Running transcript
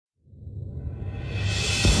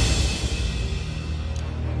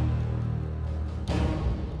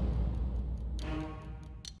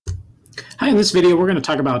In this video, we're going to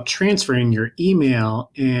talk about transferring your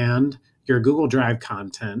email and your Google Drive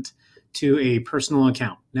content to a personal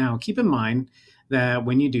account. Now, keep in mind that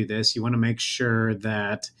when you do this, you want to make sure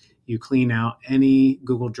that you clean out any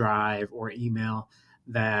Google Drive or email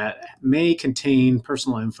that may contain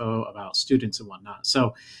personal info about students and whatnot.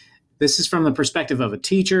 So this is from the perspective of a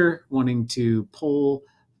teacher wanting to pull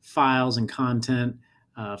files and content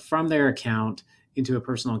from their account into a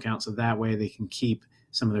personal account, so that way they can keep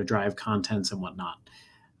some of their Drive contents and whatnot.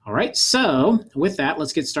 All right, so with that,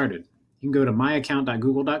 let's get started. You can go to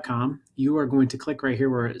myaccount.google.com. You are going to click right here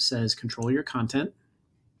where it says control your content.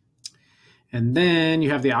 And then you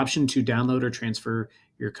have the option to download or transfer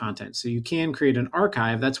your content. So you can create an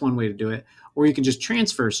archive, that's one way to do it, or you can just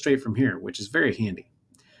transfer straight from here, which is very handy.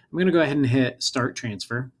 I'm going to go ahead and hit start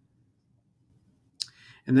transfer.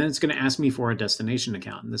 And then it's going to ask me for a destination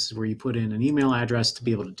account. And this is where you put in an email address to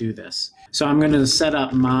be able to do this. So I'm going to set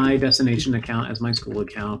up my destination account as my school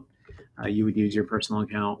account. You would use your personal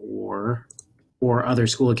account or other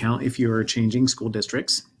school account if you are changing school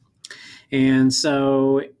districts. And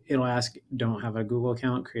so it'll ask, don't have a Google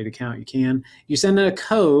account, create account, you can. You send a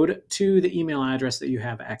code to the email address that you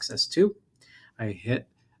have access to. I hit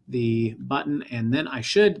the button and then I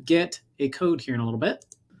should get a code here in a little bit.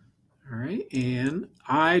 All right, and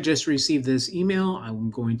I just received this email. I'm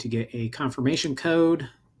going to get a confirmation code,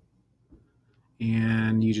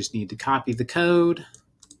 and you just need to copy the code.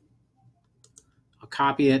 I'll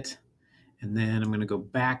copy it, and then I'm going to go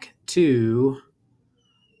back to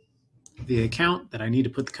the account that I need to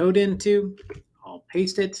put the code into. I'll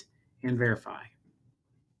paste it and verify.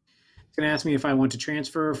 It's going to ask me if I want to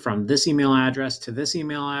transfer from this email address to this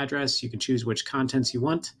email address. You can choose which contents you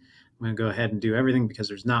want. I'm going to go ahead and do everything because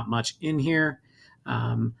there's not much in here.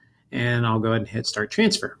 And I'll go ahead and hit start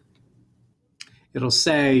transfer. It'll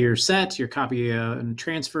say you're set, your copy and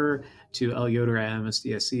transfer to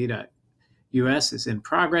lyoder@msdsc.us is in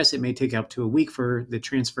progress. It may take up to a week for the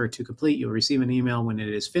transfer to complete. You'll receive an email when it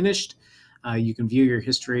is finished. You can view your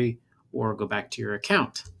history or go back to your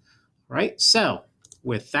account. All right, so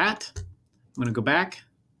with that, I'm going to go back.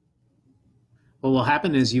 What will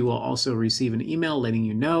happen is you will also receive an email letting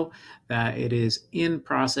you know that it is in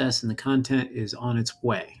process and the content is on its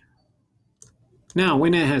way. Now,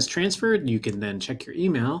 when it has transferred, you can then check your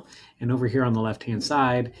email. And over here on the left-hand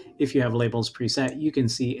side, if you have labels preset, you can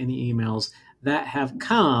see any emails that have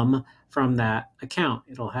come from that account.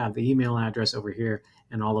 It'll have the email address over here,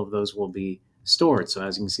 and all of those will be stored. So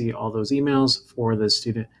as you can see, all those emails for the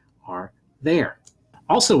student are there.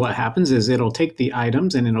 Also, what happens is it'll take the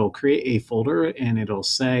items and it'll create a folder and it'll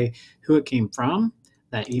say who it came from,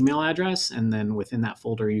 that email address, and then within that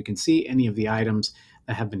folder you can see any of the items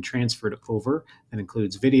that have been transferred over. That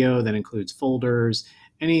includes video, that includes folders,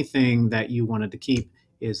 anything that you wanted to keep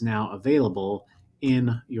is now available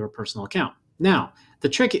in your personal account. Now, the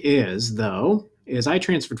trick is, though, is I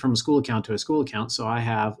transferred from a school account to a school account, so I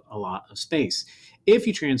have a lot of space. If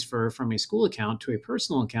you transfer from a school account to a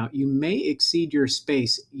personal account, you may exceed your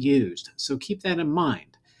space used. So keep that in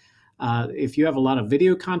mind. If you have a lot of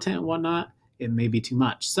video content and whatnot, it may be too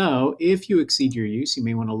much. So if you exceed your use, you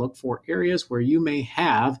may want to look for areas where you may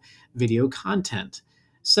have video content.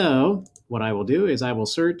 So what I will do is I will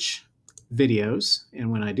search videos.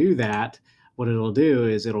 And when I do that, what it'll do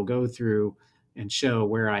is it'll go through and show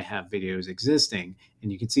where I have videos existing.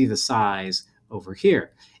 And you can see the size over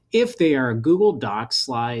here. If they are Google Docs,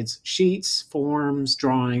 slides, sheets, forms,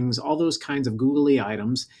 drawings, all those kinds of googly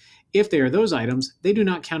items, if they are those items, they do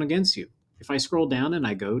not count against you. If I scroll down and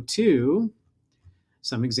I go to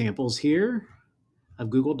some examples here of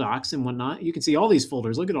Google Docs and whatnot, you can see all these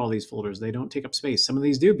folders. Look at all these folders. They don't take up space. Some of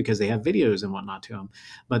these do because they have videos and whatnot to them.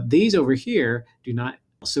 But these over here do not.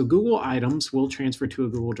 So Google items will transfer to a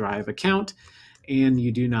Google Drive account, and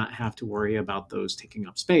you do not have to worry about those taking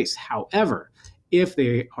up space. However, if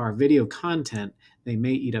they are video content, they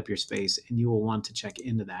may eat up your space, and you will want to check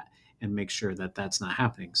into that and make sure that that's not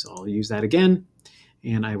happening. So I'll use that again,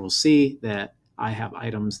 and I will see that I have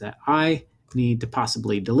items that I need to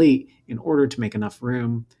possibly delete in order to make enough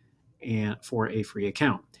room for a free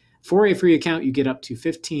account. For a free account, you get up to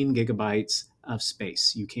 15 gigabytes of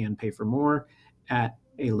space. You can pay for more at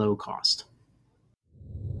a low cost.